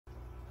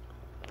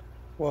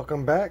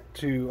Welcome back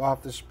to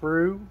Off the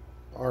Sprue,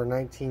 our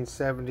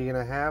 1970 and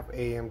a half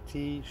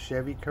AMT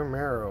Chevy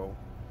Camaro.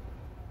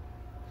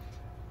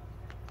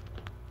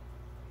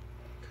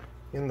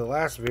 In the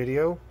last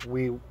video,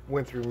 we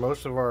went through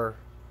most of our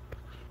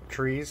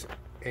trees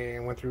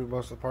and went through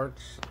most of the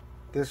parts.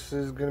 This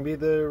is going to be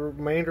the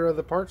remainder of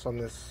the parts on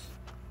this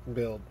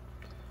build.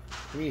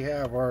 We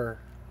have our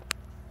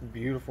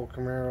beautiful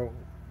Camaro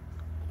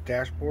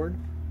dashboard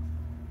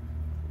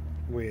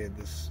with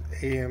this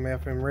AM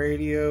FM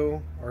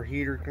radio, our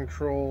heater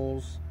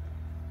controls,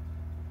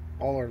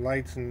 all our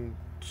lights and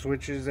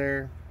switches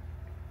there,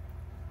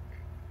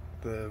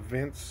 the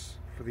vents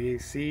for the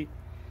AC.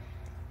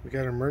 We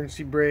got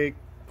emergency brake,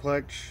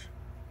 clutch,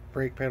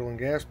 brake pedal and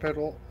gas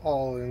pedal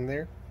all in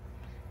there,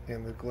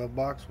 and the glove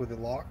box with the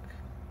lock.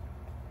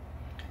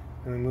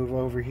 And we move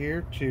over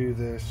here to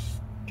the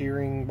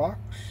steering box,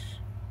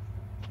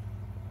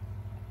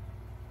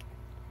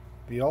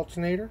 the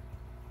alternator,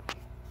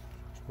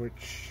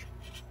 which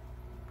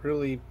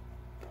really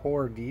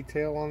poor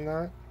detail on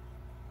that.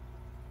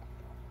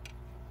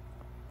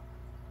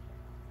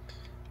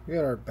 We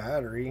got our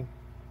battery,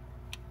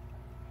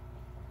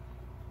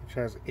 which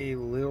has a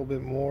little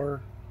bit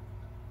more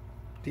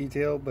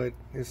detail but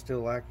is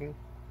still lacking.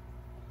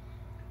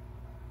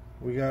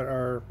 We got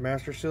our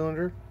master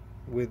cylinder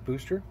with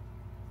booster.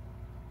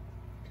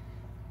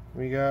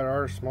 We got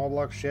our small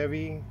block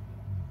Chevy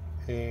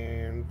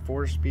and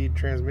 4-speed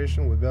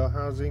transmission with bell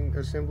housing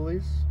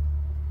assemblies.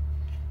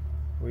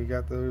 We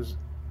got those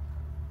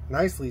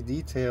nicely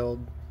detailed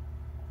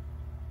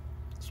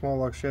small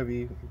block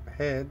Chevy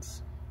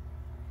heads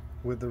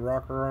with the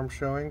rocker arm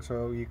showing,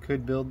 so you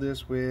could build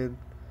this with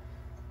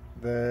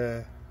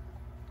the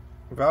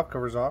valve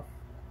covers off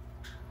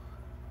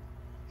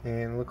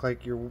and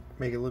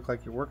make it look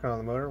like you're working on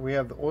the motor. We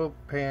have the oil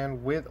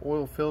pan with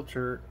oil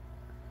filter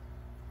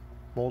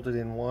molded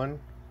in one,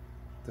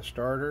 the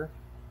starter,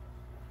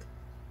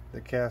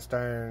 the cast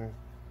iron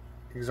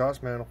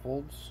exhaust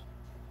manifolds,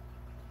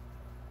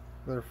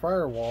 their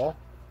firewall,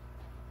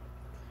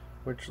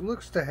 which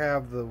looks to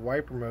have the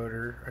wiper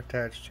motor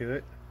attached to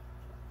it.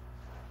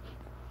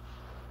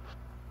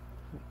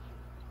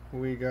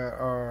 We got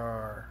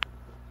our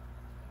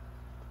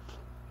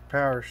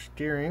power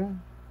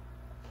steering,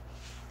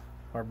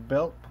 our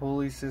belt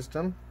pulley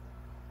system,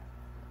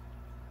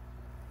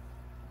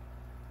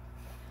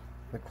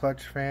 the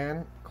clutch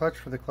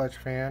for the clutch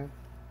fan,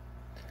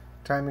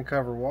 timing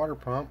cover water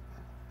pump,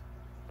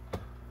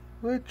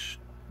 which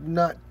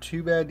not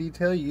too bad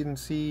detail. You can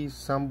see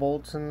some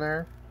bolts in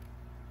there,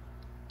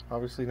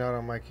 obviously not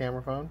on my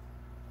camera phone.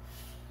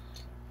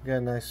 Got a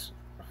nice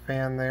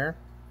fan there.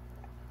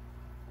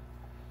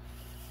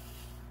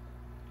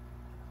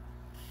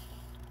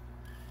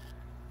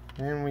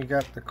 And we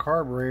got the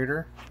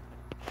carburetor,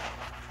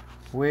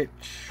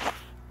 which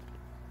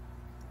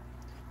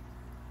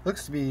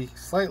looks to be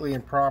slightly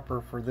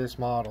improper for this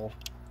model.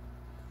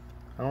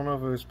 I don't know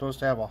if it was supposed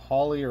to have a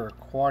Holley or a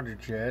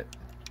Quadrajet,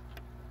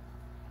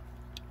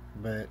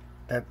 but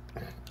that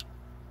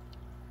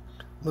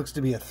looks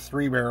to be a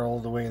 3-barrel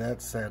the way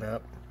that's set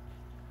up.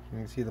 You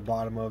can see the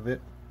bottom of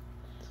it.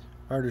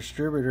 Our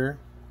distributor,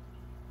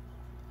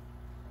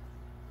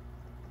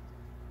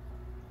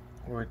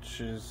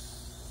 which is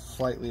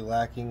slightly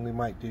lacking. We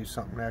might do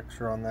something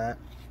extra on that.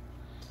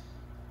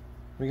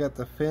 We got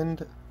the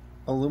finned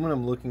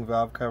aluminum looking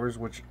valve covers,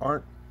 which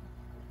aren't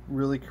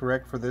really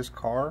correct for this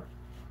car,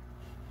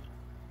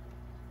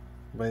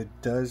 but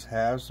it does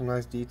have some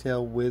nice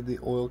detail with the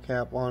oil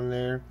cap on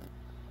there,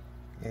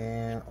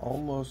 and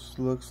almost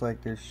looks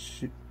like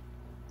there's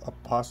a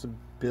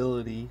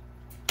possibility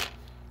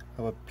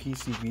of a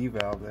PCV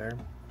valve there.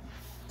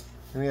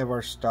 And we have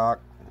our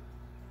stock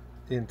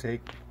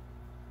intake.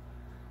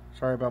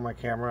 Sorry about my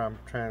camera, I'm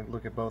trying to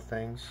look at both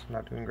things,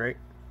 not doing great.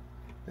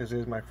 This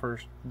is my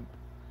first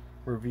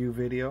review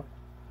video.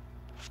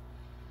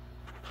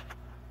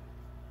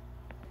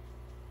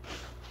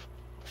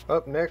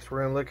 Up next,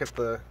 we're going to look at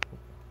the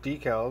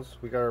decals.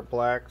 We got our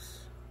blacks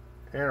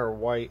and our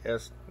white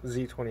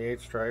Z28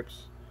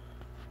 stripes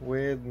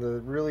with the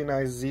really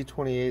nice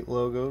Z28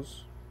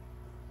 logos.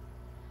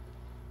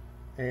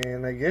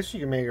 And I guess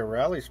you can make a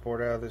rally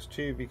sport out of this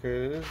too,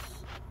 because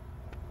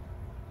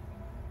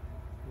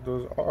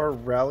those are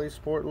rally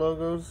sport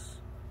logos.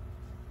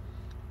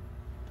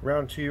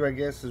 Round 2, I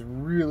guess, is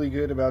really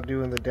good about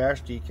doing the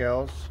dash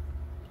decals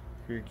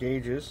for your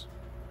gauges.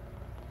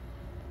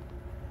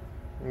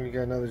 And we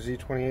got another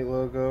Z28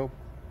 logo,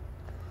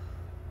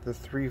 the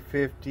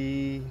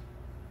 350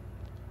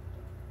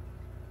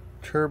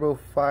 Turbo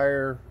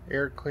Fire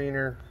air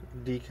cleaner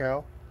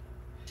decal.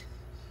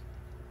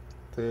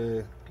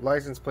 The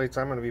license plates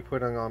I'm going to be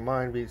putting on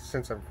mine,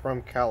 since I'm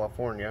from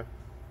California,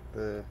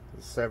 the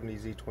 70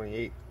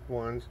 Z28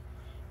 ones.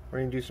 We're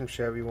going to do some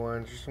Chevy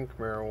ones or some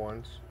Camaro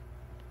ones.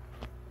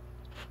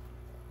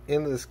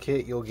 In this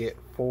kit you'll get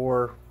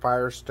 4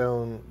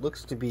 Firestone,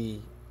 looks to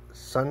be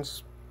Sun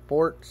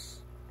Sports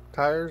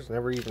tires.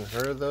 Never even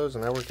heard of those,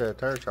 and I worked at a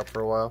tire shop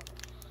for a while.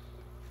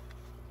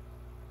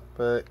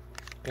 But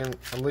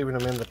I'm leaving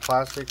them in the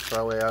plastic so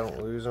that way I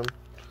don't lose them.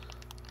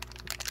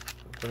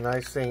 The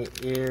nice thing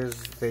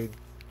is they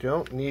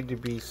don't need to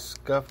be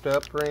scuffed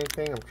up or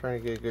anything. I'm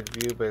trying to get a good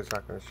view, but it's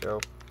not going to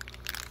show.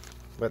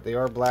 But they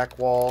are black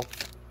wall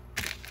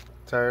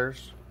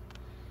tires.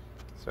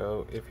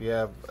 So if you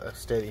have a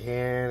steady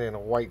hand and a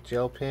white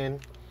gel pen,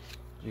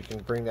 you can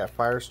bring that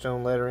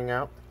Firestone lettering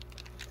out.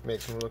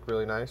 Makes them look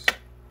really nice.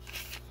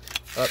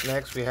 Up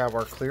next we have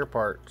our clear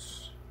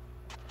parts.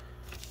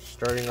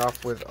 Starting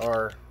off with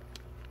our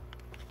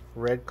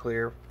red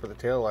clear for the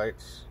tail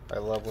lights. I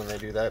love when they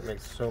do that. It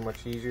makes it so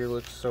much easier.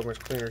 Looks so much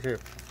cleaner too.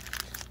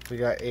 We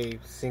got a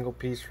single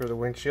piece for the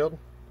windshield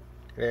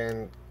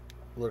and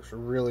looks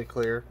really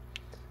clear.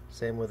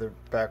 Same with the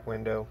back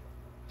window.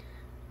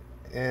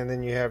 And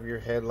then you have your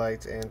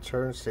headlights and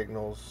turn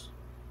signals.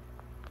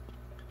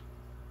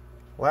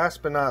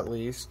 Last but not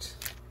least,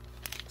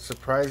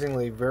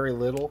 surprisingly very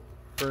little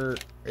for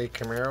a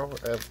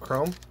Camaro of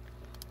chrome.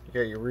 You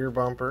got your rear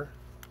bumper,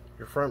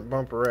 your front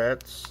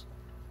bumperettes,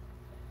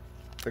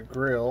 the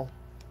grille,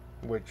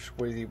 which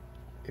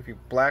if you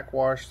black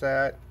wash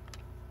that,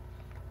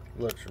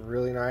 looks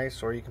really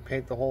nice. Or you can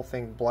paint the whole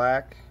thing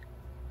black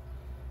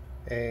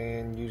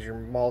and use your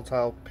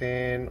Maltile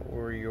pen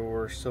or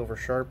your silver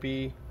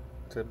Sharpie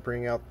to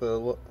bring out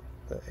the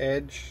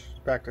edge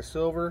back to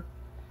silver,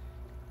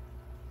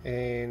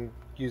 and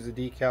use the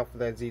decal for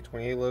that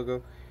Z28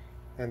 logo.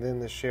 And then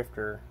the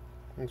shifter,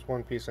 it's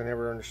one piece I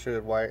never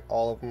understood why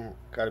all of them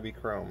got to be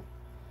chrome.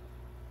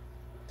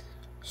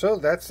 So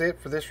that's it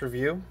for this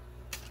review.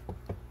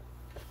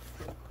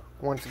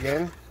 Once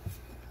again,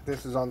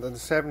 this is on the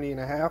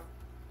 70.5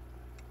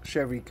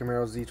 Chevy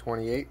Camaro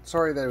Z28.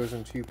 Sorry that it was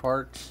in 2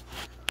 parts.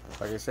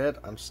 Like I said,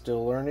 I'm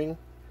still learning,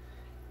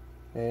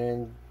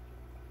 and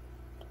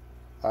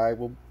I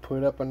will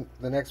put up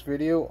the next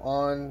video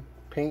on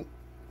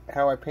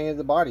how I painted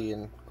the body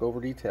and go over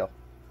detail.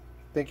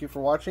 Thank you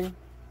for watching,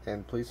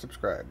 and please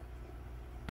subscribe.